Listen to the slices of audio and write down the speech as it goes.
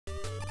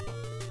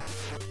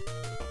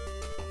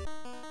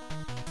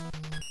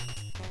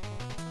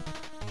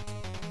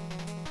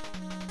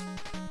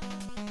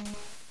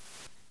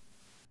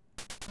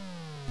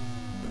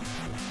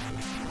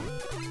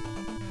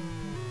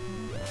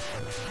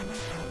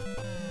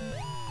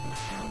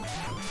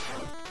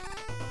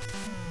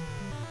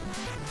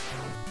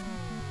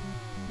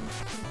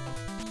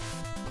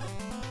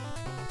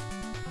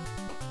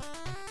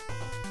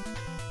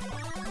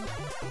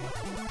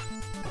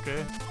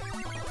Okay.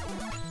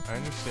 I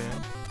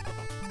understand.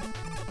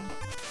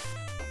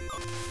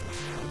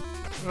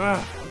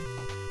 Ugh.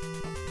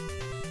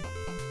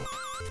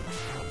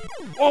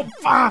 Oh,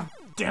 ah!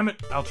 Damn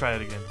it! I'll try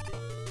it again.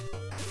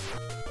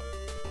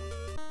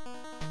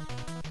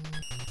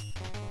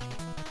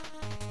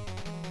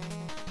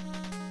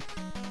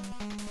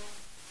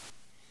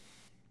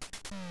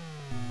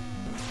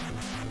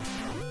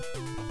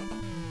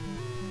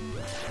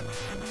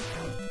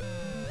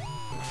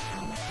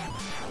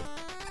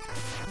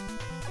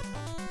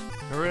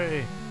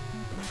 Hooray!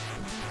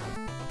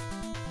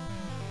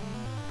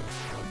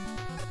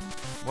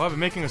 Well, I've been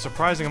making a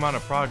surprising amount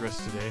of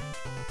progress today.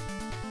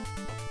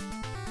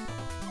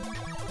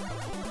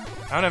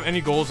 I don't have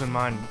any goals in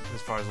mind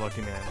as far as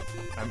Luckyman.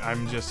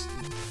 I'm just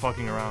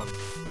fucking around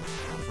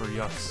for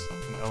yucks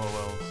and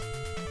LOLs.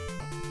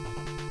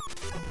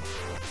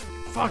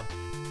 Fuck!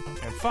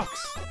 And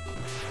fucks!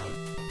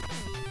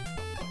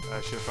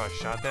 I should have probably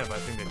shot that, but I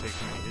think they take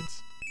too many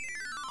hits.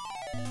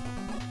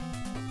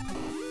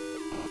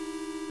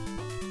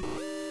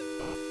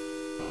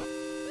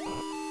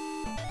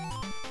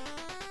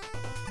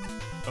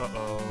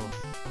 Uh-oh.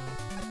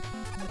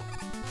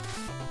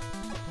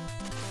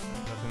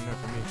 Nothing there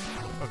for me.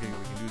 Okay, we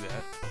can do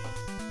that.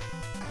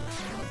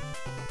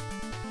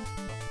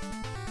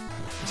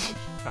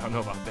 I don't know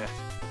about that.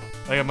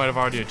 I think I might have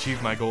already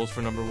achieved my goals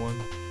for number 1.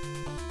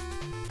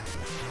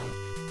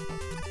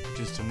 Which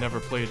is to never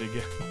play it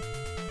again.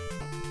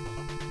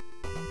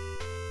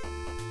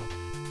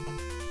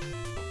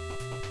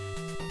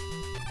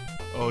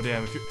 Oh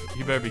damn,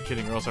 you better be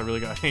kidding, or else I really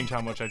gotta change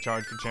how much I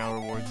charge for channel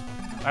rewards.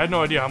 I had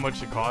no idea how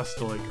much it costs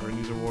to like earn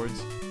these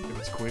rewards, if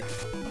it's quick.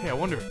 Hey, I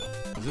wonder,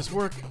 does this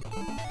work?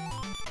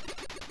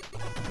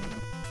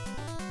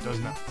 Does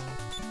not.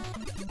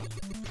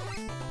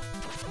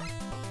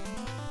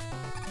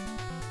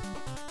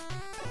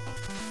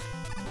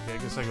 Okay, I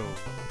guess I go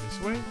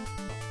this way?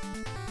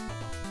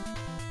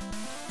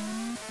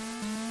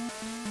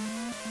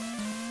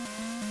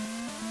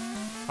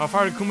 How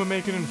far did Kuma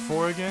make it in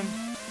 4 again?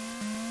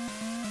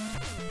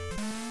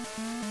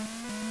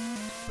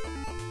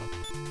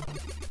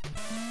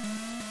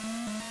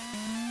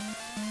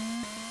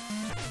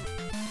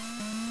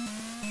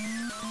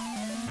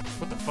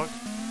 What the fuck?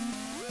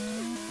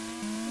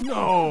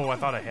 No, I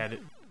thought I had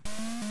it.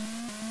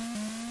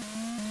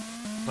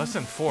 Less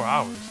than 4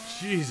 hours.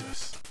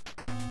 Jesus.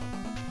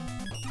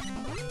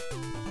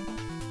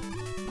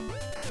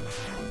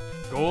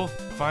 Goal,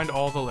 find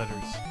all the letters.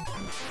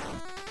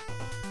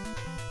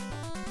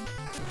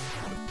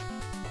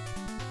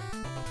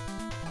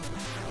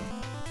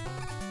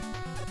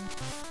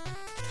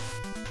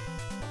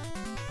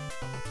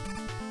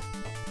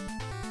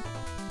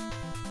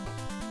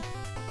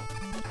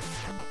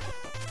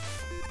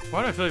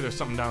 Why do I feel like there's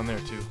something down there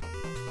too?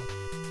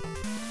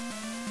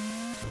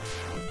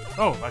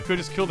 Oh, I could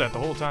just kill that the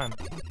whole time.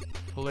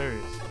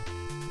 Hilarious.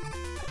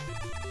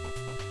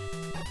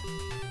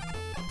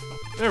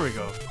 There we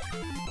go.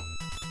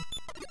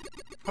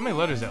 How many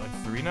letters is that?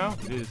 Like 3 now?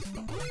 It is.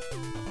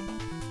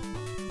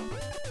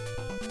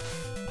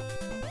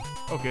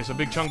 Okay, so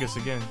Big Chungus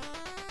again.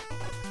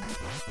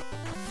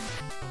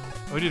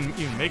 Oh, he didn't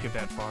even make it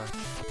that far.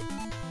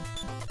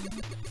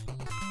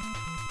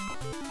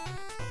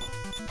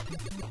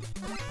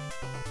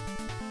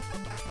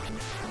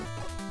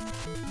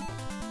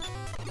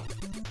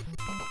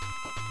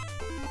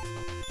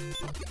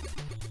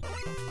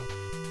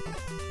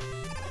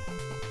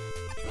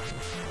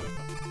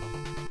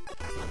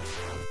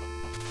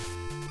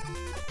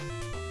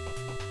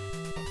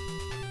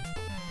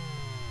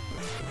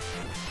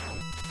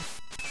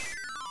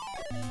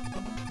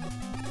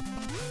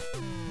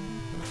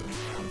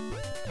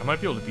 I might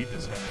be able to beat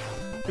this guy.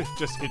 It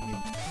just hit me.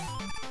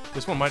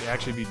 This one might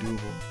actually be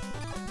doable.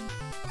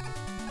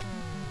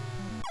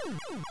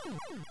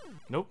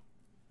 Nope.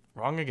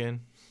 Wrong again.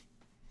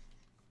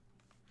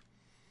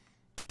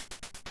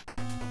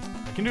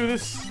 I can do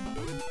this.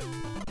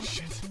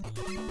 Shit.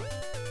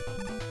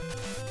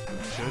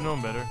 Should have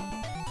known better.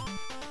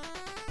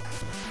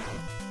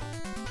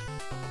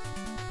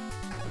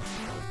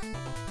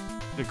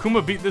 Did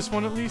Kuma beat this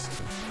one at least?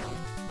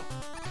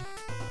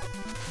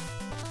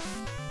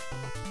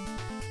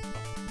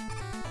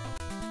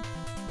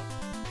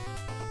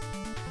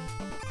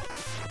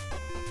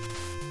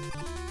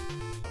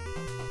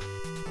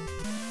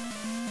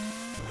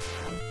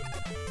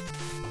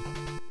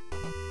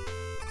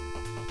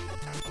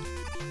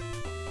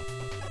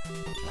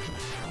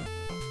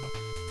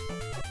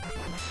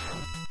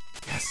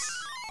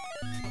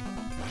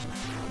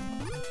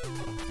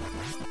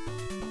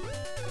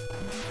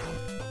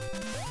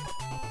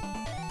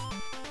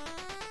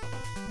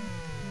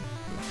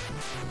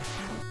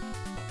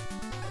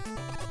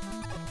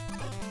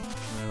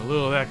 A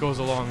little of that goes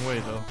a long way,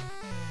 though.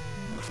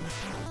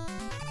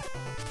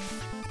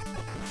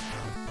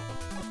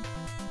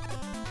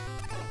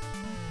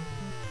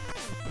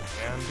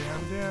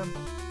 Damn.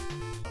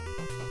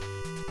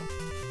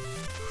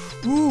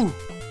 Ooh!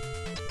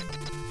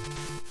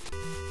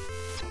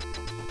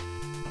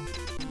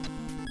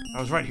 I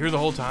was right here the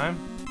whole time?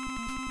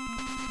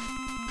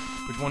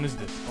 Which one is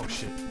this? Oh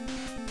shit.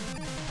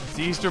 It's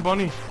the Easter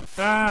Bunny!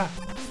 Ah!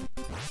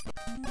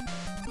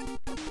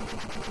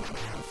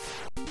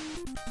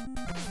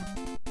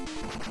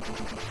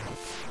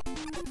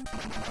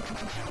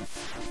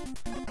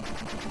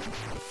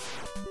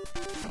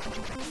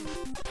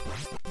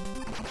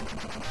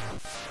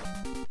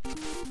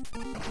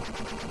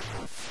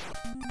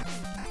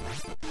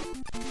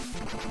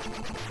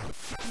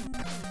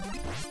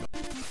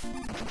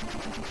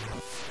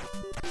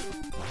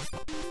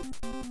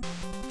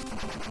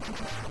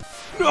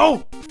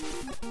 No!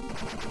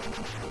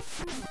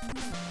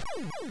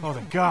 Oh,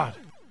 thank God.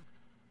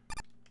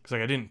 Because,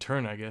 like, I didn't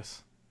turn, I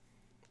guess.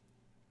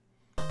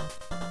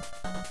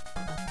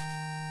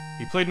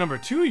 He played number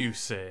 2, you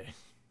say?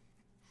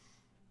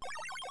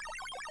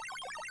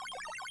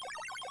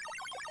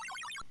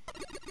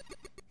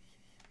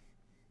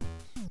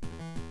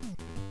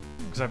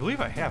 Because I believe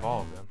I have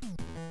all of them.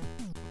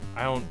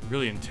 I don't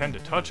really intend to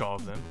touch all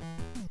of them.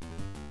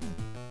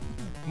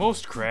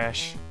 Most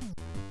crash.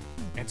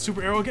 And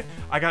Super Arrow again?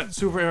 I got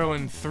Super Arrow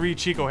and 3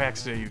 Chico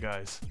hacks today, you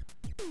guys.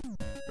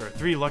 Or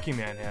 3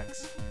 Luckyman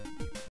hacks.